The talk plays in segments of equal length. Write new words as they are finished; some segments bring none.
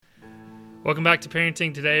Welcome back to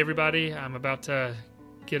Parenting Today, everybody. I'm about to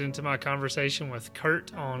get into my conversation with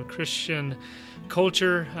Kurt on Christian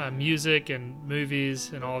culture, music, and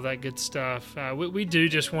movies, and all that good stuff. We do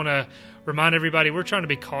just want to remind everybody we're trying to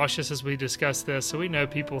be cautious as we discuss this, so we know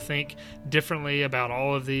people think differently about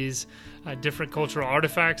all of these different cultural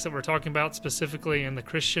artifacts that we're talking about, specifically in the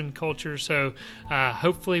Christian culture. So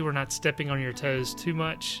hopefully we're not stepping on your toes too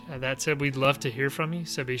much. That said, we'd love to hear from you,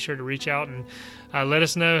 so be sure to reach out and let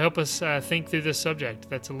us know, help us think through this subject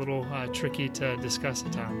that's a little tricky to discuss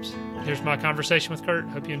at times. Here's my conversation with Kurt.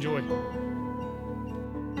 Hope you enjoy.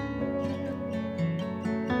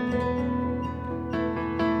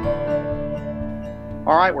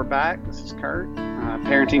 All right, we're back. This is Kurt,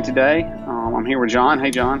 Parenting Today. I'm here with John.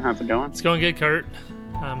 Hey, John, how's it going? It's going good, Kurt.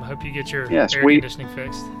 Hope you get your air conditioning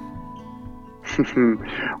fixed.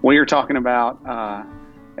 We are talking about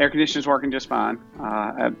air conditioning's working just fine,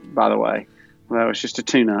 by the way. That was just a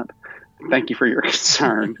tune-up. Thank you for your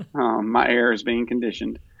concern. My air is being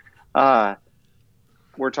conditioned. We're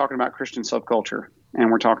talking about Christian subculture,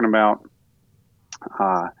 and we're talking about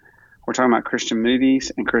Christian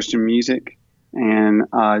movies and Christian music, and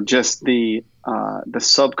just the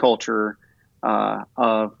subculture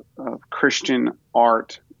of Christian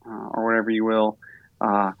art, or whatever you will.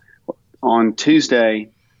 On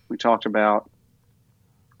Tuesday, we talked about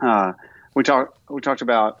kind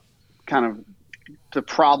of the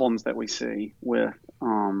problems that we see with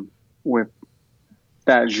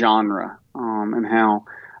that genre, and how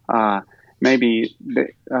maybe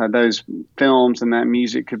those films and that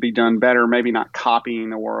music could be done better. Maybe not copying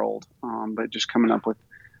the world, but just coming up with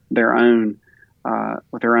their own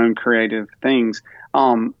creative things.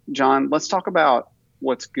 John, let's talk about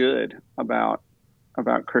what's good about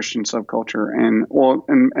Christian subculture, and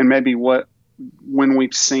maybe when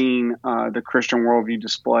we've seen the Christian worldview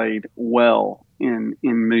displayed well in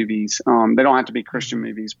movies. They don't have to be Christian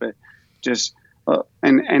movies, but just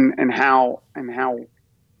and how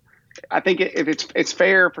I think if it's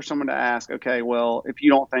fair for someone to ask, okay, well, if you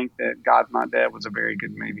don't think that God's Not Dead was a very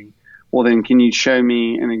good movie, well, then can you show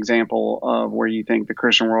me an example of where you think the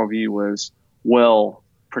Christian worldview was well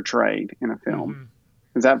portrayed in a film?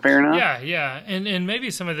 Mm-hmm. Is that fair enough? Yeah. And maybe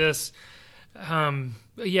some of this, I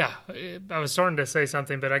was starting to say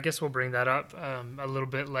something, but I guess we'll bring that up a little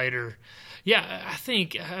bit later. Yeah,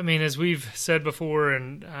 I mean, as we've said before,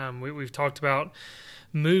 and we've talked about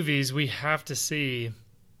movies, we have to see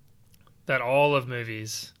that all of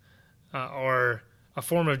movies are a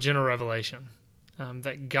form of general revelation,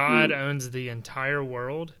 that God owns the entire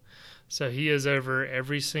world. So he is over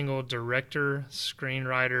every single director,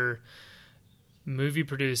 screenwriter, movie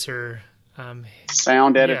producer,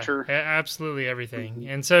 sound editor, absolutely everything. Mm-hmm.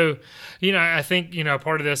 And so, I think,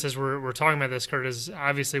 part of this as we're talking about this, Kurt, is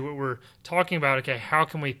obviously what we're talking about. Okay, how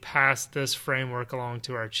can we pass this framework along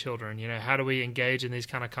to our children? How do we engage in these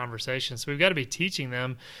kind of conversations? So we've got to be teaching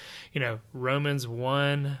them, Romans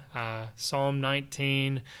 1, Psalm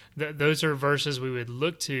 19. Those are verses we would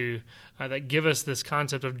look to that give us this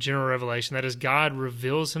concept of general revelation. That is, God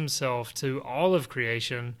reveals himself to all of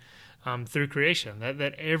creation through creation,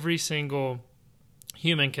 that every single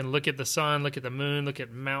human can look at the sun, look at the moon, look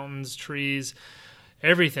at mountains, trees,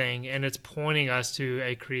 everything, and it's pointing us to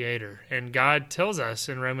a creator. And God tells us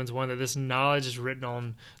in Romans 1 that this knowledge is written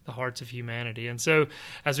on the hearts of humanity. And so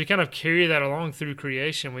as we kind of carry that along through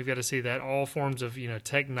creation, we've got to see that all forms of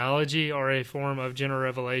technology are a form of general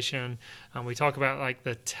revelation. We talk about like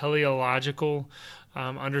the teleological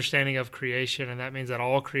understanding of creation, and that means that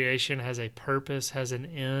all creation has a purpose, has an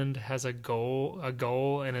end, has a goal,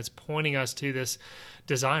 and it's pointing us to this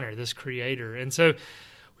designer, this creator. And so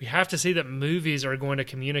we have to see that movies are going to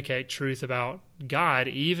communicate truth about God,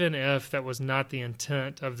 even if that was not the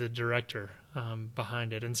intent of the director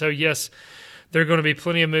behind it. And so, yes, there are going to be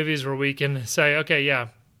plenty of movies where we can say, okay, yeah,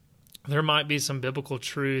 there might be some biblical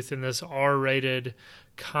truth in this R-rated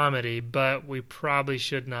comedy, but we probably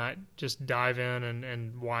should not just dive in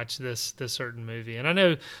and watch this certain movie. And I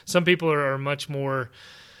know some people are much more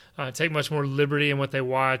take much more liberty in what they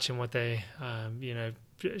watch and what they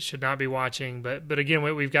should not be watching. But again,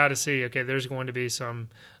 we've got to see, okay, there's going to be some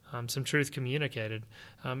truth communicated.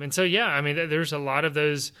 And so, yeah, I mean, there's a lot of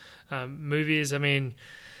those movies. I mean,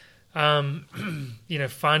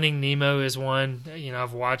 Finding Nemo is one,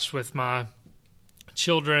 I've watched with my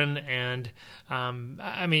children, and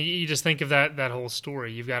I mean, you just think of that whole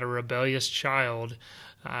story. You've got a rebellious child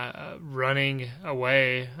running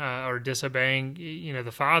away or disobeying,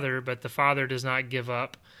 the father, but the father does not give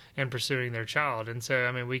up in pursuing their child. And so,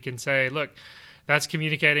 I mean, we can say, look, that's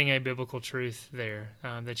communicating a biblical truth there,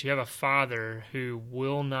 that you have a father who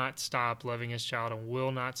will not stop loving his child and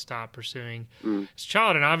will not stop pursuing his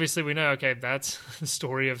child. And obviously we know, okay, that's the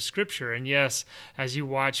story of Scripture. And yes, as you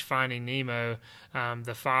watch Finding Nemo,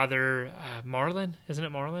 the father, Marlin, isn't it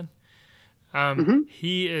Marlin?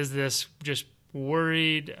 He is this just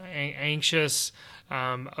worried, anxious,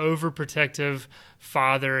 overprotective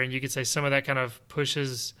father, and you could say some of that kind of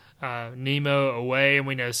pushes Nemo away, and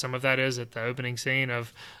we know some of that is at the opening scene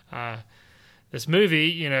of this movie.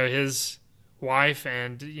 You know, his wife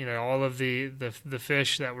and all of the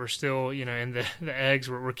fish that were still in the eggs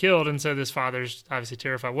were killed, and so this father's obviously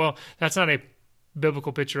terrified. Well, that's not a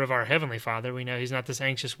biblical picture of our Heavenly Father. We know He's not this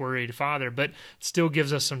anxious, worried Father, but still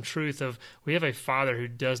gives us some truth of we have a Father who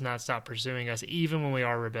does not stop pursuing us even when we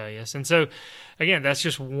are rebellious. And so, again, that's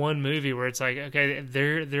just one movie where it's like, okay,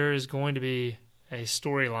 there is going to be a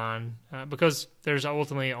storyline because there's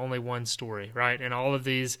ultimately only one story, right? And all of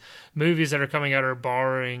these movies that are coming out are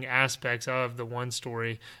borrowing aspects of the one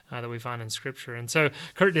story that we find in Scripture. And so,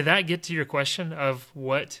 Kurt, did that get to your question of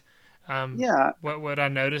what what I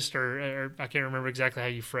noticed, or I can't remember exactly how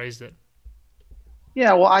you phrased it.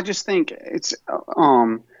 Yeah, well, I just think it's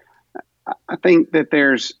I think that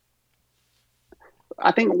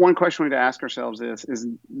I think one question we need to ask ourselves is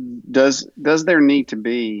does there need to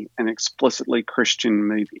be an explicitly Christian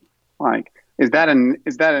movie? Like, is that an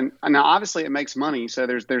now obviously it makes money, so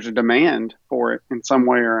there's a demand for it in some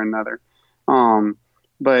way or another.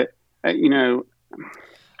 But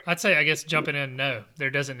I'd say, I guess, jumping in, no, there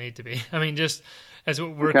doesn't need to be. I mean, just as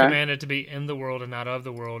we're commanded to be in the world and not of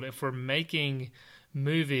the world, if we're making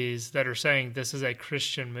movies that are saying this is a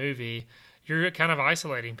Christian movie, you're kind of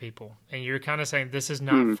isolating people, and you're kind of saying this is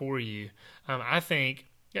not for you. I think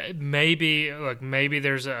maybe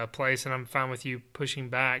there's a place, and I'm fine with you pushing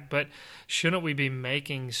back, but shouldn't we be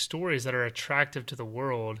making stories that are attractive to the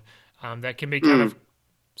world, that can be kind of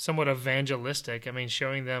somewhat evangelistic? I mean,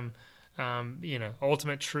 showing them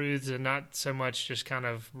ultimate truths and not so much just kind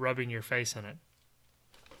of rubbing your face in it.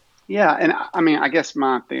 Yeah, and I mean, I guess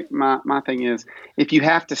my thing is, if you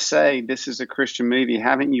have to say this is a Christian movie,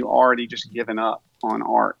 haven't you already just given up on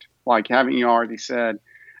art? Like, haven't you already said?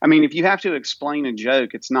 I mean, if you have to explain a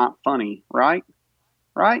joke, it's not funny, right?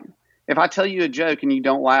 Right? If I tell you a joke and you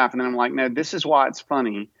don't laugh, and then I'm like, no, this is why it's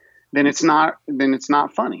funny, then it's not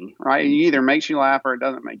funny, right? It either makes you laugh or it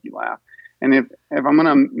doesn't make you laugh. And if I'm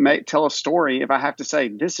going to tell a story, if I have to say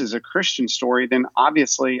this is a Christian story, then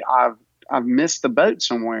obviously I've missed the boat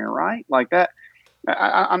somewhere, right? Like that.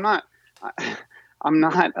 I'm not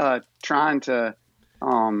trying to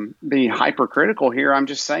be hypercritical here. I'm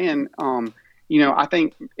just saying, I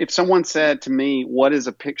think if someone said to me, "What is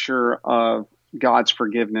a picture of God's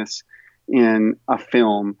forgiveness in a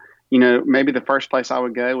film?" Maybe the first place I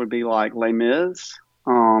would go would be like Les Mis.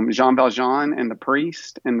 Jean Valjean and the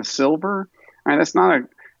priest and the silver. I mean, that's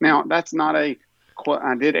not a quote.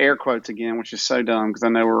 I did air quotes again, which is so dumb because I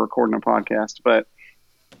know we're recording a podcast, but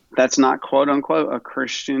that's not quote unquote a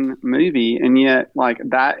Christian movie. And yet, like,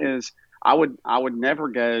 that is, I would never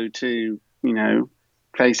go to,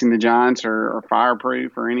 Facing the Giants or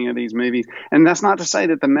Fireproof or any of these movies. And that's not to say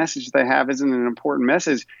that the message they have isn't an important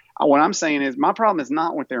message. What I'm saying is my problem is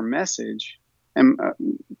not with their message. And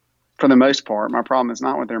for the most part, my problem is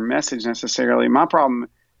not with their message necessarily. My problem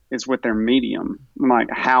is with their medium, like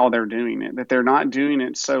how they're doing it. That they're not doing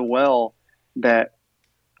it so well that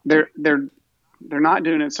they're not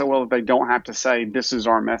doing it so well that they don't have to say this is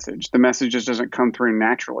our message. The message just doesn't come through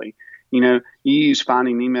naturally. You use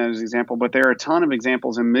Finding Nemo as an example, but there are a ton of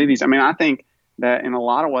examples in movies. I mean, I think that in a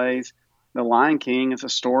lot of ways, The Lion King is a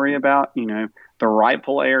story about the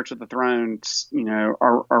rightful heir to the throne,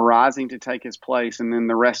 arising to take his place, and then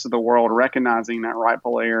the rest of the world recognizing that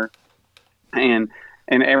rightful heir, and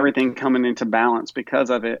everything coming into balance because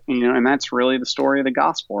of it. And that's really the story of the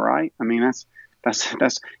gospel, right? I mean, that's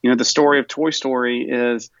the story of Toy Story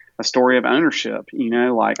is a story of ownership.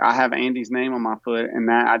 Like, I have Andy's name on my foot, and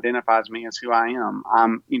that identifies me as who I am.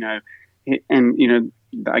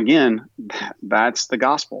 Again, that's the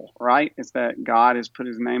gospel, right? It's that God has put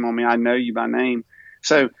his name on me. I know you by name.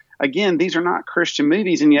 So again, these are not Christian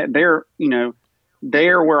movies, and yet they're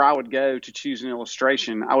where I would go to choose an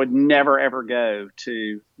illustration. I would never, ever go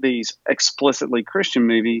to these explicitly Christian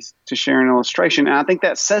movies to share an illustration. And I think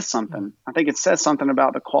that says something. I think it says something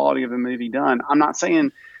about the quality of the movie done. I'm not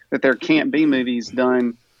saying that there can't be movies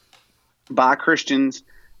done by Christians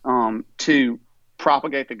to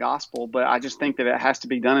propagate the gospel, but I just think that it has to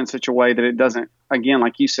be done in such a way that it doesn't, again,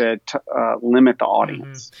 like you said, limit the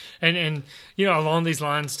audience. And along these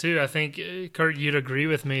lines too, I think, Kurt, you'd agree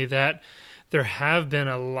with me that there have been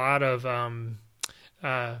a lot of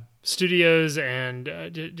studios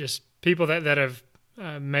and just people that have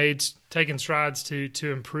taken strides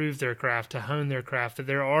to improve their craft, to hone their craft. That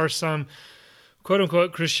there are some quote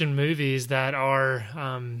unquote Christian movies that are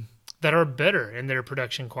better in their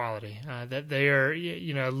production quality. That they are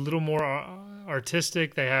a little more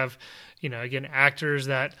artistic. They have again actors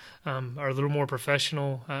that are a little more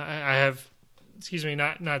professional. I have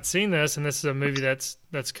not seen this, and this is a movie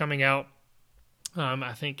that's coming out.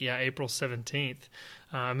 I think April 17th.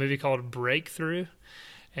 A movie called Breakthrough.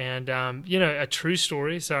 And, a true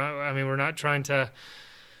story. So, I mean, we're not trying to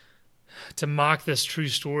mock this true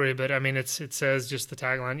story, but I mean, it says just the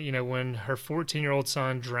tagline, when her 14-year-old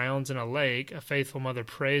son drowns in a lake, a faithful mother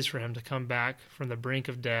prays for him to come back from the brink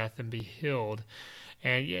of death and be healed.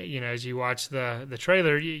 And, as you watch the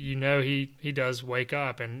trailer, he does wake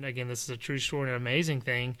up. And again, this is a true story and an amazing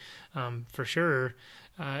thing, for sure.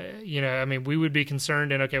 I mean, we would be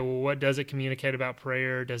concerned in, okay, well, what does it communicate about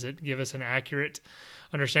prayer? Does it give us an accurate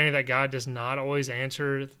understanding that God does not always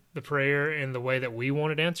answer the prayer in the way that we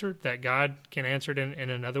want it answered, that God can answer it in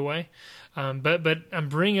another way? But I'm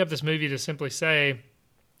bringing up this movie to simply say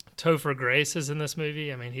Topher Grace is in this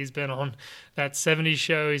movie. I mean, he's been on that 70s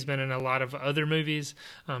show. He's been in a lot of other movies.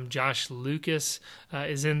 Josh Lucas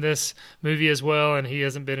is in this movie as well, and he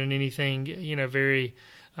hasn't been in anything, very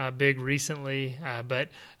big recently, but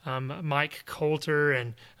Mike Coulter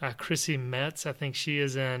and Chrissy Metz, I think she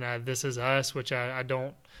is in This Is Us, which I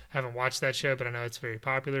haven't watched that show, but I know it's very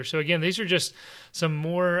popular. So again, these are just some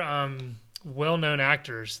more well-known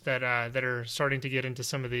actors that are starting to get into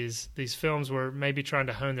some of these films where maybe trying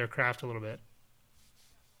to hone their craft a little bit.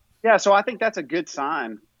 Yeah, so I think that's a good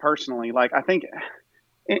sign, personally. Like, I think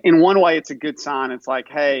in one way it's a good sign. It's like,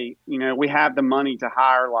 hey, we have the money to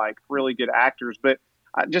hire like really good actors, but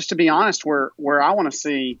just to be honest, where I want to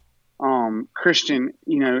see Christian,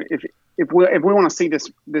 if we want to see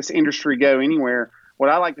this industry go anywhere, what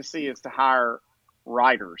I like to see is to hire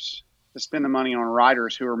writers, to spend the money on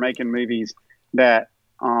writers who are making movies that,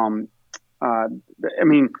 I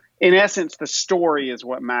mean, in essence, the story is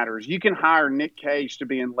what matters. You can hire Nick Cage to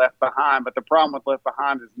be in Left Behind, but the problem with Left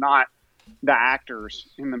Behind is not the actors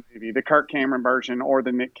in the movie, the Kirk Cameron version or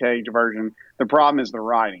the Nick Cage version. The problem is the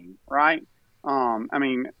writing, right? I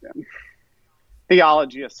mean,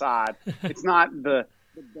 theology aside, it's not the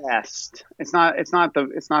best. It's not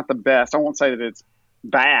the best. I won't say that it's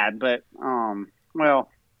bad, but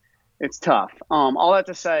well, it's tough. All that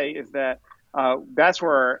to say is that that's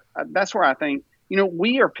where I think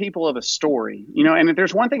we are people of a story. And if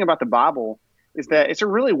there's one thing about the Bible is that it's a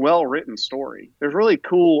really well written story. There's really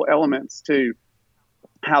cool elements to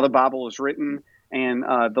how the Bible is written. And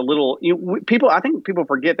the little I think people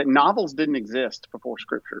forget that novels didn't exist before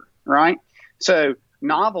Scripture, right? So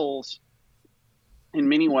novels, in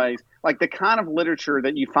many ways, like the kind of literature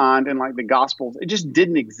that you find in like the Gospels, it just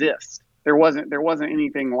didn't exist. There wasn't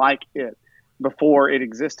anything like it before it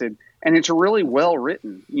existed, and it's really well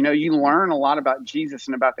written. You learn a lot about Jesus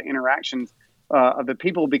and about the interactions of the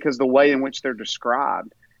people because the way in which they're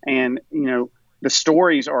described, and the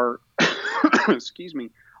stories are, excuse me,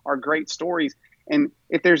 are great stories. And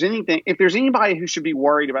if there's anybody who should be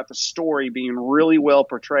worried about the story being really well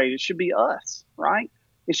portrayed, it should be us, right?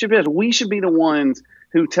 It should be us. We should be the ones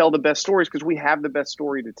who tell the best stories because we have the best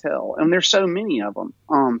story to tell. And there's so many of them.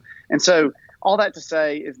 And so all that to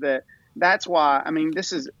say is that's why, I mean,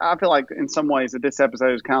 I feel like in some ways that this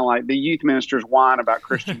episode is kind of like the youth minister's whine about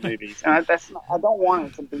Christian movies. And I don't want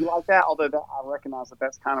it to be like that, although I recognize that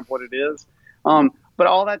that's kind of what it is. But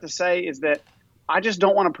all that to say is that I just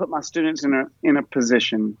don't want to put my students in a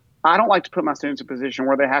position. I don't like to put my students in a position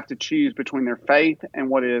where they have to choose between their faith and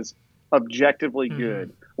what is objectively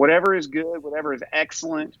good. Whatever is good, whatever is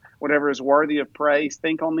excellent, whatever is worthy of praise,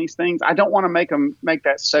 think on these things. I don't want to make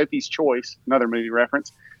that Sophie's Choice, another movie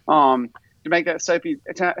reference, to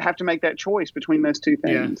have to make that choice between those two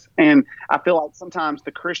things. Yeah. And I feel like sometimes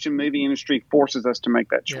the Christian movie industry forces us to make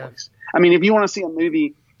that choice. Yeah. I mean, if you want to see a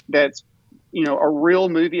movie that's a real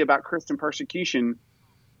movie about Christian persecution.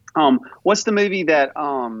 What's the movie that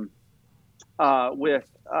with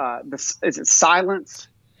is it Silence?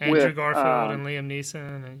 Andrew Garfield and Liam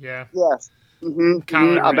Neeson, yeah. Yes.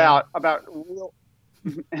 Mm-hmm. About real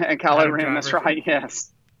and Kylo Ren. That's right.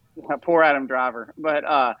 Yes. Yeah, poor Adam Driver. But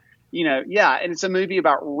and it's a movie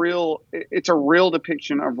about it's a real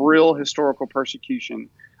depiction of real historical persecution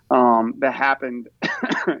that happened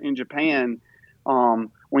in Japan. When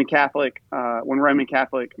Roman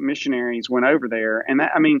Catholic missionaries went over there, and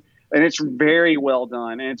it's very well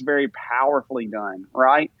done and it's very powerfully done,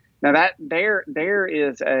 right? Now there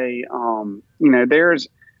is a, there's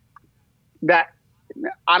that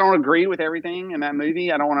I don't agree with everything in that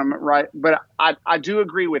movie. I don't want to write, but I do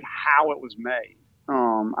agree with how it was made.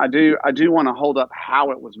 I do want to hold up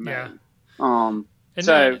how it was Yeah. made. And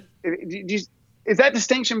So is that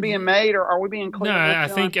distinction being made, or are we being clear? no, on I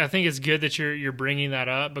that, John? think it's good that you're bringing that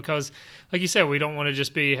up because, like you said, we don't want to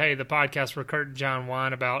just be, hey, the podcast where Kurt and John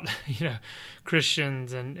whine about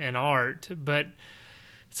Christians and art, but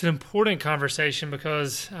it's an important conversation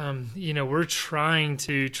because we're trying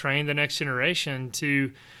to train the next generation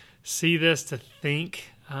to see this, to think,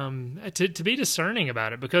 to be discerning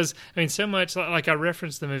about it. Because I mean, so much like I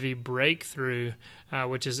referenced the movie Breakthrough,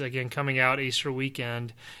 which is again coming out Easter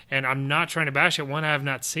weekend, and I'm not trying to bash it. One, I have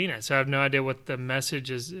not seen it, so I have no idea what the message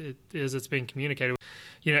is that's being communicated.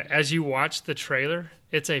 As you watch the trailer,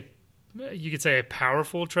 you could say a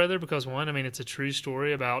powerful trailer because one, I mean, it's a true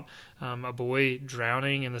story about a boy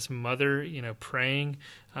drowning and this mother, praying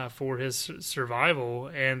for his survival,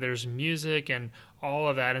 and there's music and all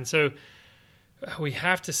of that. And so we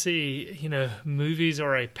have to see, movies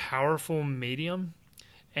are a powerful medium.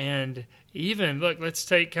 And even, look, let's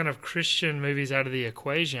take kind of Christian movies out of the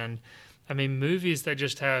equation. I mean, movies that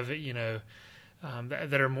just have, that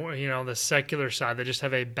are more, on the secular side, that just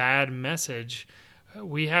have a bad message.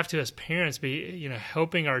 We have to, as parents, be,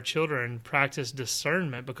 helping our children practice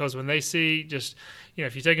discernment, because when they see just,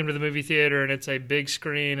 if you take them to the movie theater and it's a big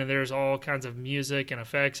screen and there's all kinds of music and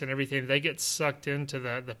effects and everything, they get sucked into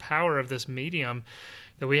the power of this medium,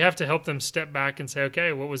 that we have to help them step back and say,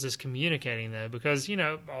 okay, what was this communicating though? Because,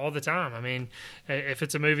 all the time, I mean, if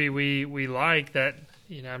it's a movie we like that,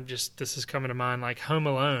 this is coming to mind, like Home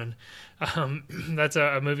Alone. That's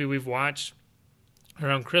a movie we've watched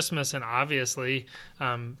around Christmas, and obviously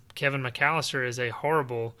Kevin McAllister is a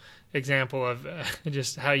horrible example of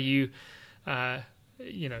just how you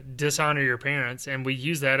dishonor your parents, and we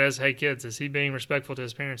use that as, hey kids, is he being respectful to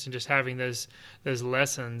his parents, and just having those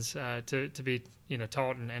lessons to be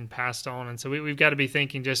taught and passed on. And so we've got to be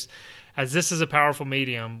thinking, just as this is a powerful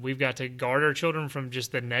medium, we've got to guard our children from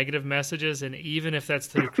just the negative messages, and even if that's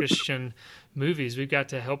through Christian movies, we've got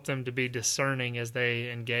to help them to be discerning as they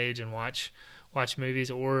engage and watch movies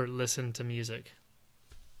or listen to music.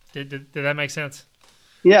 Did that make sense?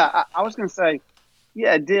 Yeah, I was going to say,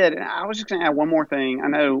 yeah, it did. And I was just going to add one more thing. I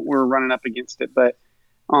know we're running up against it, but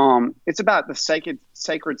it's about the sacred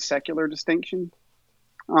secular distinction.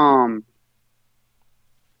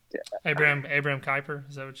 Abraham Kuyper,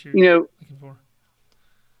 is that what you're looking for?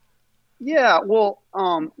 Yeah, well,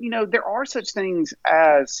 there is such thing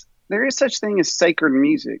as sacred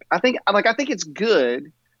music. I think it's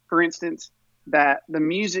good, for instance, that the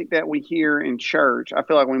music that we hear in church, I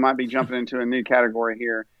feel like we might be jumping into a new category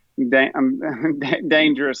here. I'm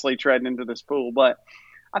dangerously treading into this pool, but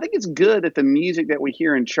I think it's good that the music that we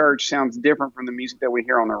hear in church sounds different from the music that we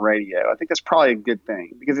hear on the radio. I think that's probably a good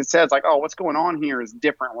thing, because it says like, oh, what's going on here is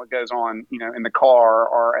different what goes on, in the car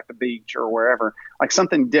or at the beach or wherever. Like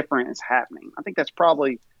something different is happening. I think that's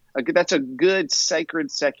probably that's a good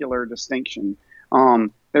sacred secular distinction.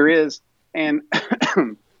 There is, and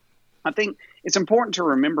I think it's important to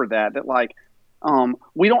remember that like,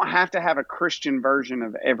 we don't have to have a Christian version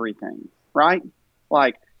of everything, right?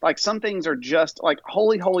 Like some things are just like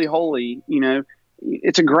holy, holy, holy,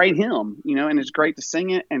 it's a great hymn, and it's great to sing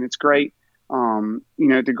it, and it's great,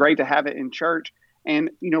 it's great to have it in church. And,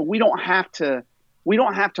 we don't have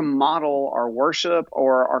to model our worship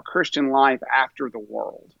or our Christian life after the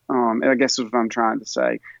world. I guess is what I'm trying to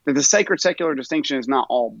say, that the sacred secular distinction is not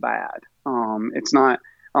all bad. It's not,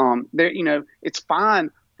 it's fine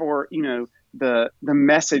for, the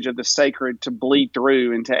message of the sacred to bleed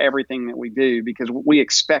through into everything that we do, because we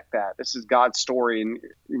expect that this is God's story and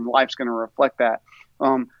life's going to reflect that.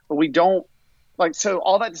 But we don't so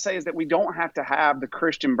all that to say is that we don't have to have the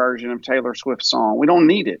Christian version of Taylor Swift's song. We don't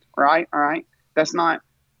need it. Right. All right. That's not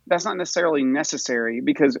necessarily necessary,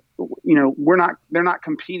 because, they're not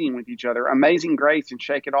competing with each other. Amazing Grace and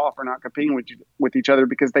Shake It Off are not competing with each other,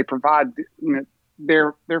 because they provide,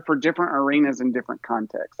 they're for different arenas and different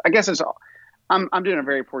contexts. I guess it's all. I'm doing a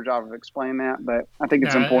very poor job of explaining that, but I think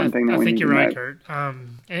it's an important thing that we need to know. I think you're right,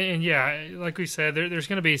 Kurt. And yeah, like we said, there's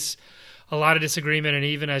going to be a lot of disagreement, and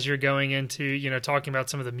even as you're going into, talking about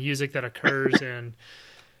some of the music that occurs in,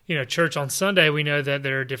 church on Sunday, we know that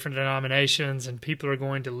there are different denominations, and people are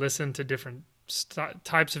going to listen to different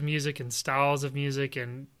types of music and styles of music,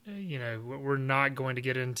 and, we're not going to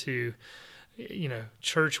get into,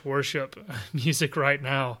 church worship music right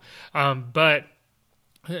now. But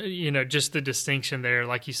just the distinction there,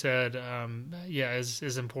 like you said,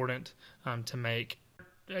 is important to make.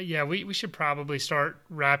 yeah, we should probably start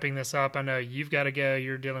wrapping this up. I know you've got to go.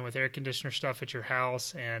 You're dealing with air conditioner stuff at your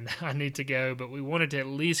house, and I need to go. But we wanted to at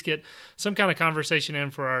least get some kind of conversation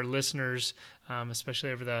in for our listeners,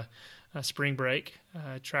 especially over the spring break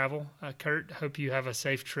travel. Kurt, hope you have a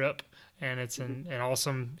safe trip, and it's an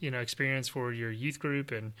awesome experience for your youth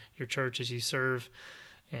group and your church as you serve,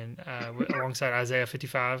 and alongside Isaiah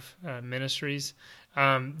 55 Ministries.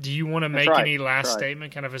 Do you want to make any last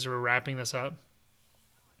statement, kind of as we're wrapping this up?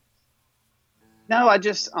 No,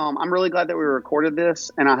 I'm really glad that we recorded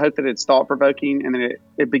this, and I hope that it's thought-provoking and that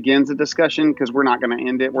it begins a discussion, because we're not going to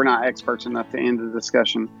end it. We're not experts enough to end the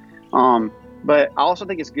discussion. But I also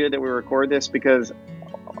think it's good that we record this, because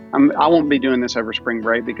I won't be doing this over spring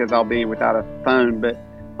break because I'll be without a phone. But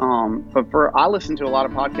I listen to a lot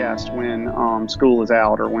of podcasts when school is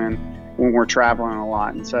out or when we're traveling a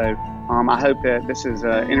lot. And so I hope that this is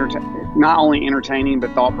not only entertaining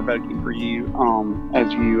but thought-provoking for you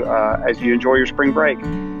as you enjoy your spring break.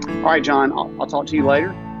 All right, John, I'll talk to you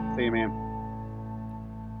later. See you, man.